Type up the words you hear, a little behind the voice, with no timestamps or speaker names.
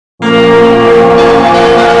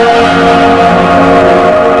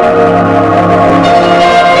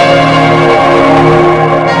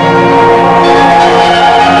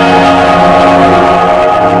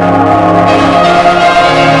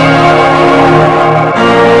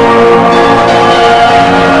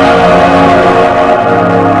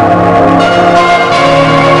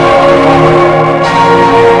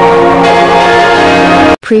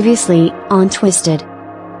Previously on Twisted.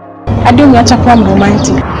 Hadi umeacha kuwa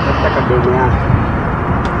romantic. Nataka demu yangu.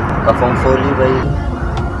 Kafom foliva hii.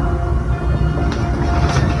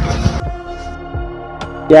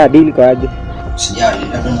 Ya deal kwa aje. Sijali,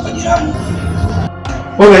 labda kwa jirani.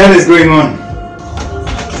 What the hell is going on?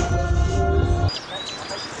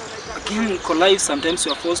 Again, in life sometimes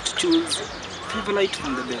you are forced to choose favorite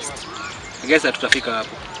from the best. I guess that tutafika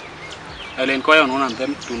hapo. I'll inquire on one of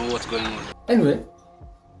them to know what's going on. Anyway,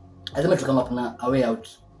 lazima tu come up na a way out.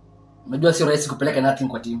 Unajua sio rahisi kupeleka nothing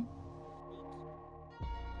kwa team.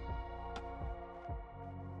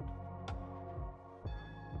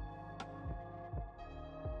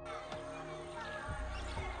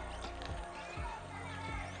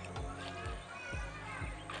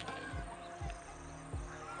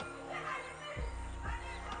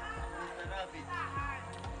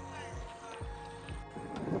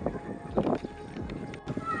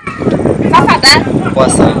 Kwa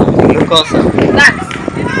sana. Nikosa.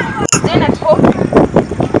 Then at home.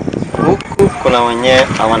 Huku kuna wenyewe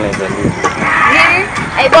hawanaweza live.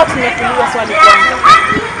 I thought nimekuuliza swali kwanza.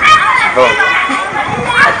 Bro.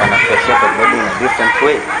 Hapana pressure kwa body in a different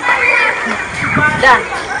way. Dan,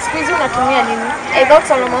 siku hizi unatumia nini? I thought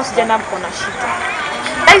Solomon jana mkona shida.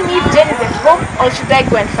 Tell me if Jane is at home or should I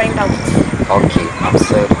go and find out? Okay, I'm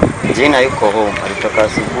sorry. Jane yuko home, alitoka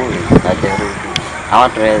asubuhi hajarudi. Hawa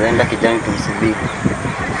tunaweza enda kijani tumsubiri.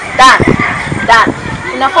 Dan,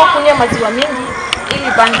 unafaa kunywa maziwa mingi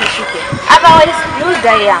ili bangi ishuke. Otherwise, you'll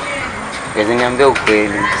die young. Kazi niambia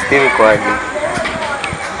ukweli, still kwa aje?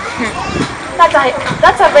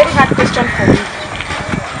 That's a very hard question for me.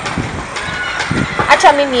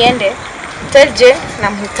 Acha mimi niende. Tell Jane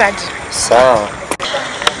na mhitaji. Sawa.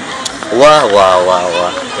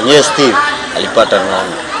 Yenyewe Steve alipata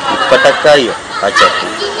nani? Nikipata kayo, acha tu.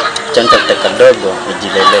 Chanta kadogo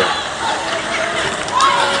nijilelee.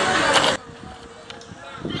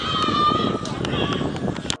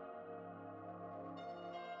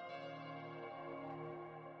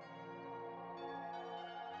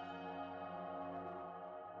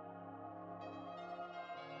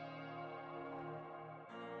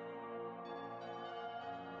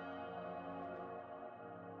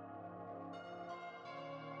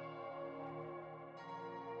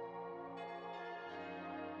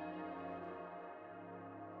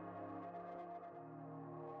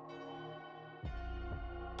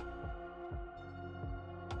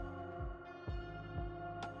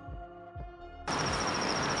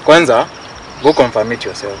 Kwanza, go confirm it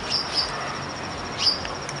yourself.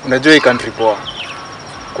 Unajua hii country poa.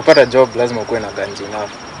 Kupata job lazima ukuwe na ganji enough.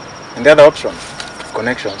 And the other option,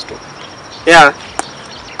 connections too. Yeah,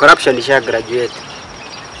 corruption isha graduate.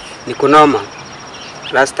 Ni kunoma.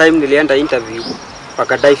 Last time nilienda interview,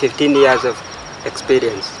 wakadai 15 years of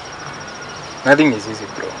experience. Nothing is easy,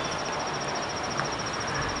 bro.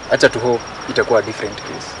 Acha to hope itakuwa a different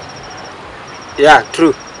case. Yeah,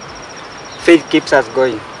 true. Faith keeps us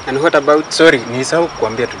going. And what about... Sorry, nisahau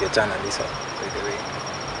kukuambia tuliachana Lisa, by the way.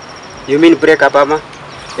 You mean break up, ama?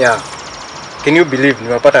 Yeah. Can you believe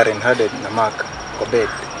niwapata red-handed na Mark kwa bed?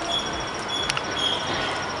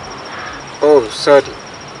 Oh, sorry.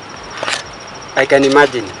 I can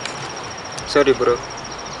imagine. Sorry, bro.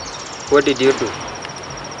 What did you do?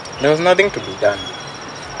 There was nothing to be done.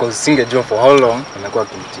 Because singejua for how long amekuwa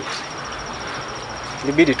kimcheat.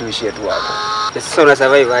 Ilibidi tuishie tu hapo. Sasa una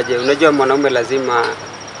survive aje? Unajua mwanaume lazima...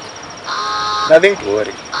 Nothing to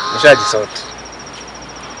worry. Nishajisort.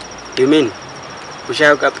 You mean?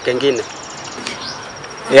 Ushahook up kengine?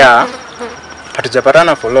 Yeah.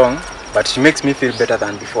 Hatujapatana for long, but she makes me feel better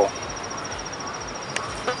than before.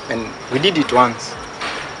 And we did it once.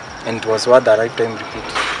 And it was worth the right time repeat.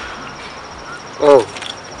 Oh,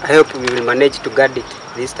 I hope we will manage to guard it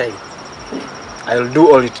this time. I will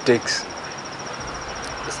do all it takes.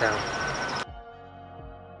 Sawa.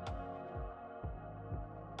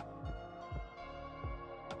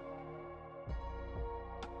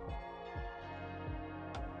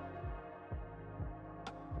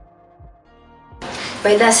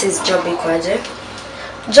 By that is job ikoje?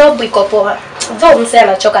 Job iko poa. Though msee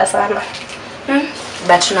anachoka sana.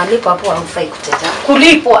 But tunalipwa hapo haufai kuteta.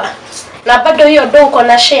 Kulipwa. Na bado hiyo do uko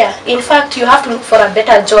na share. In fact, you have to look for a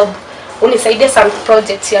better job. Unisaidie some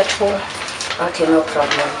projects at home. Okay, no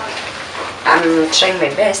problem. I'm trying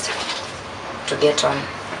my best to get on.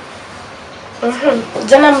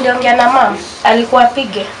 Jana mliongea na mom, alikuwa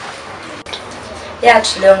pige. Yeah,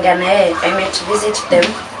 tuliongea na yeye. I meant to visit them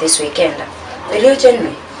this weekend. Will you join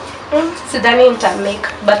me? Sidhani nitamake,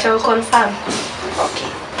 but I will confirm. Okay.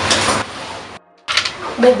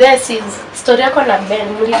 But this is story yako na Ben,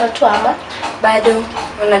 mlitatua ama? Bado,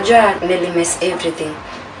 unajua nilimiss everything.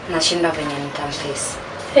 nashinda venye nitamface.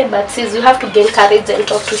 Hey, but sis, you have to gain courage and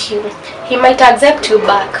talk to him. He might accept you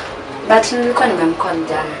back. But nilikuwa nimemcall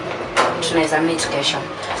jana. Tunaweza meet kesho.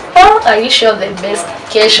 Oh, I wish you the best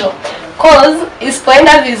kesho. Cause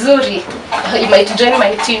isipoenda vizuri, you might join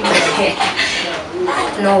my team.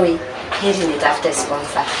 No way. Heri nitafute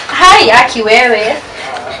sponsor. Hai yaki wewe.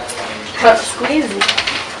 Siku hizi.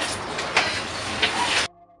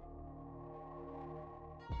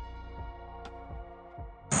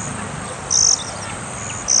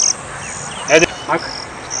 Hey, Mark.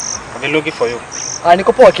 I've been looking for you.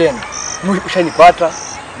 Niko poa Ken. Ushanipata?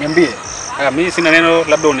 Niambie. Mimi sina neno,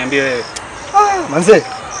 labda uniambie wewe. Manze.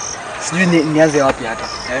 Sijui nianze wapi hata.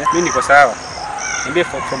 Mimi niko sawa. Niambie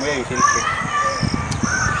from where you feel free.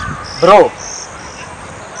 Bro.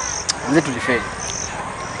 Manze tulifeli.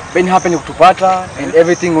 Ben happened kutupata and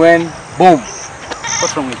everything went boom.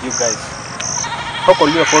 What's wrong with you guys? How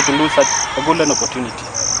could you afford to lose such a golden opportunity?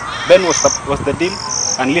 Ben was the deal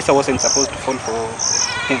and Lisa wasn't supposed to fall for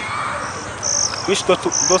him. Wish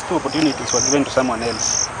those two opportunities were given to someone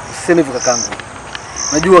else. Sema hivyo kakangu.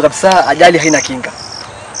 Najua kabisa ajali haina kinga.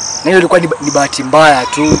 Na hiyo ilikuwa ni bahati mbaya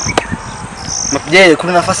tu. Je,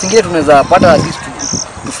 kuna nafasi nyingine tunaweza pata at least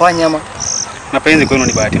tufanye ama? Mapenzi kwenu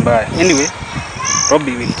ni bahati mbaya. Anyway,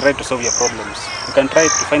 Robbie will try to solve your problems. You can try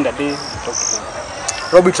to find a day to talk to him.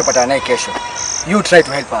 Robbie tutapata naye kesho. You try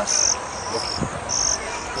to help us. Okay.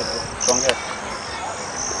 Tuongee.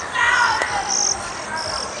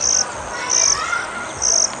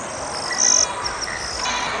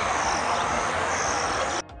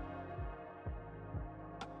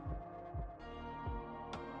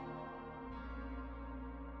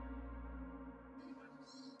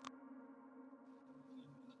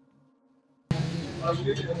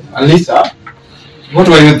 Alisa, what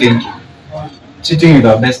were you thinking? Cheating with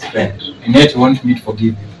our best friend, and yet you want me to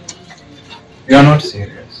forgive you. You are not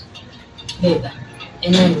serious. Babe, I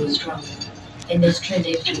know I was wrong. I destroyed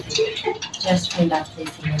everything. Just find a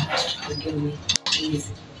place in your heart to forgive me,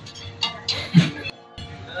 please.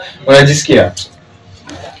 Unajisikia?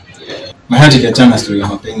 My heart ikiachana story ya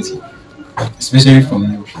mapenzi, especially from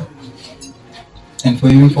you. And for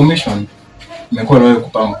your information, nimekuwa wewe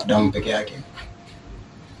kupamp damu peke yake.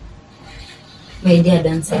 My dear,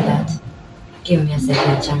 don't say that. Give me a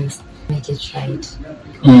second chance. Make it right.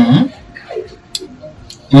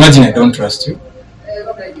 Imagine I don't trust you.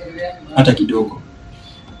 Hata kidogo.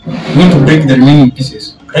 You want to break the remaining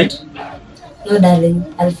pieces, right? No, darling.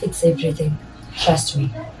 I'll fix everything. Trust me.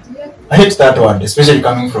 I hate that word, especially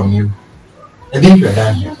coming from you. I think you're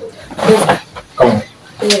done here. Come on.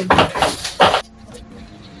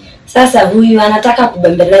 Sasa huyu anataka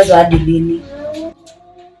kubembelezwa hadi lini?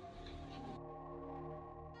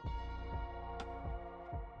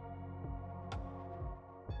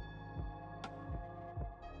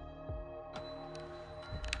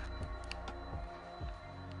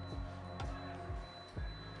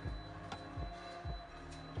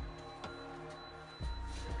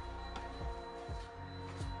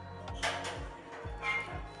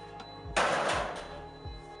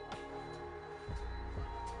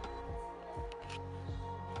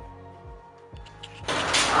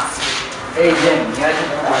 Hey Jen, niaje?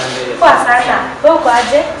 Poa sana. Wewe uko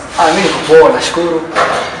aje? Mimi niko poa, nashukuru.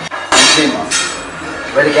 Mzima.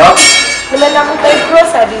 Welekea wapi? Nimeenda kubuy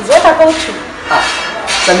groceries. Weta kauchu.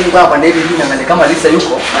 Sasa mimi nilikuwa hapa ndani hivi naangalia kama Lisa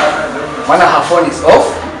yuko. Maana her phone is off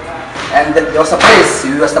and there was a place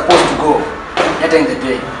you were supposed to go later in the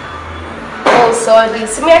day. Oh, sorry.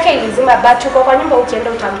 Simu yake ilizima but uko kwa nyumba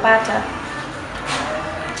ukienda utampata.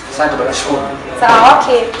 Asante bwana, shukuru. Sawa,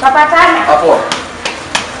 okay. Tutapatana. Hapo.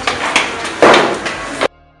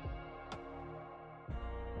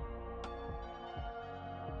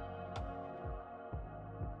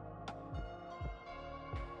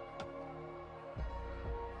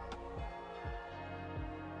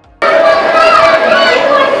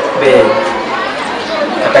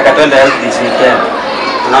 Nataka twende out this weekend.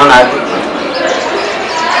 Unaona aje?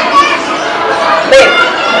 Babe,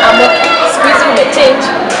 squeeze umechange.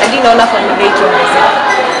 Hadi naona familia yake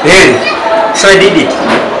mzee. Hey, so I did it.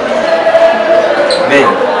 Babe,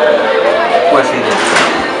 kwa serious.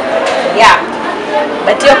 Yeah.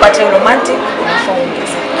 But hiyo part romantic unafaa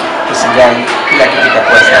ongeza. Usijali, kila kitu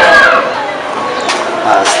kitakuwa sawa.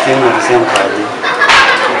 Still the same party.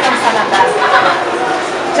 Sana basi.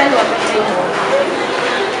 Tani wapate hiyo.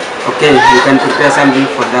 Okay, you can prepare something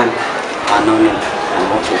for them. No,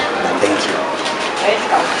 I'm okay. Thank you.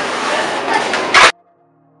 Welcome.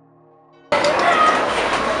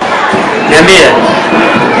 Niambie.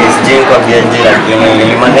 Sijui kwa biashara lakini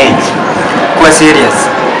ni manage. Kwa serious.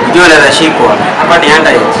 Unajua naweza shikwa. Hapa ni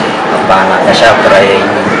underage. Hapana, kashafurahia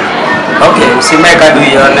hivi. Okay, usimeka hadi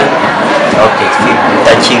uione. Okay,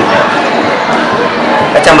 nitachini.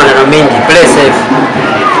 Acha maneno mengi, play safe.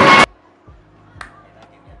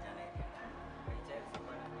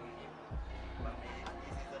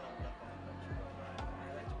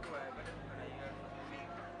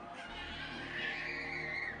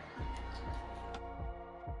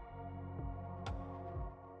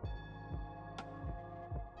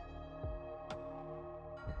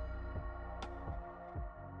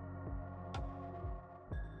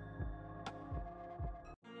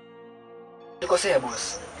 Nikosea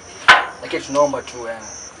boss. Lakini tunaomba tu yani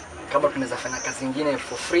kama tunaweza fanya kazi nyingine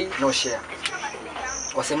for free no share.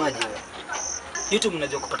 Wasemaje wewe? YouTube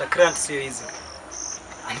mnajua kupata grant sio easy.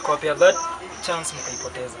 Nikawapea that chance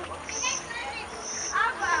mkaipoteza.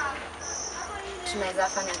 Tunaweza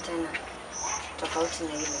fanya tena tofauti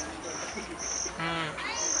na ile.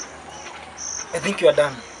 I think you are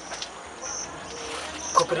done.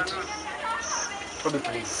 Cooperate. Probably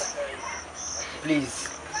please. Please.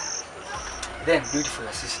 Then do it for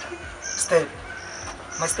your sister. Step.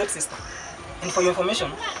 My stepsister. And for your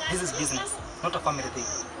information, this is business, not a family thing.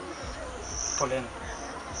 Pauline.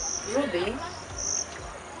 Ruby?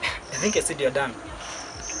 I think I said you're done.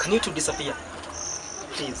 Can you two disappear?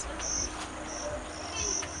 Please.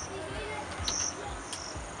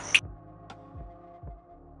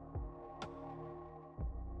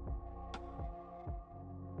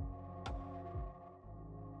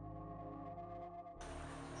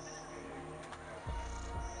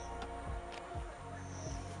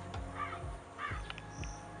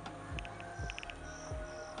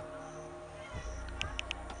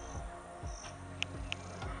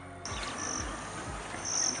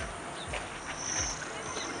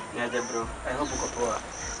 Niaje bro, I hope uko poa.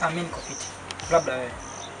 Mimi niko fiti. Labda wewe.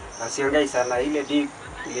 Asiongei sana, ile deal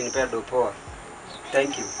ilinipea do poa.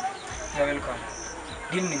 Thank you. You're welcome.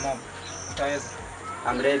 Deal ni mob. Utaweza.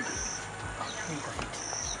 I'm ready. Niko fiti.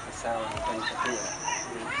 Sawa, nitanichapia.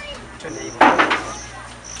 Twende hivyo.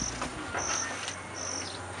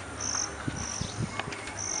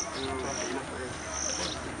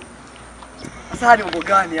 Sasa hadi mambo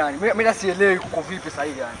gani yani? Mimi nasielewi kuko vipi sasa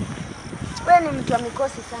hivi yani. Wewe ni mtu wa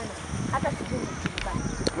mikosi sana. Hata sijui nikitukana.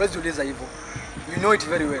 Huwezi uliza hivyo. You know it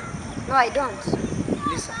very well. No, I don't.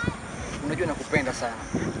 Lisa, unajua nakupenda sana.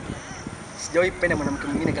 Sijawahi penda mwanamke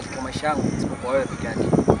mwingine katika maisha yangu isipokuwa wewe peke yake.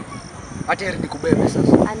 Hata heri nikubebe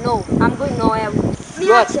sasa. I know. I'm going nowhere.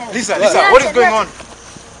 Lisa, what is going on?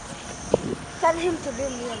 Tell him to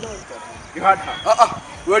leave me alone. You had her.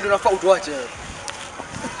 Wewe ndio unafaa utuache.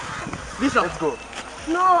 Lisa, let's go.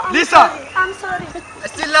 No, Lisa! Sorry. I'm sorry. I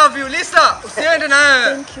still love you, Lisa. Usiende na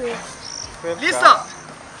wewe. Thank you. Lisa.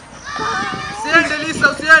 Usiende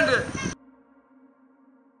Lisa, usiende.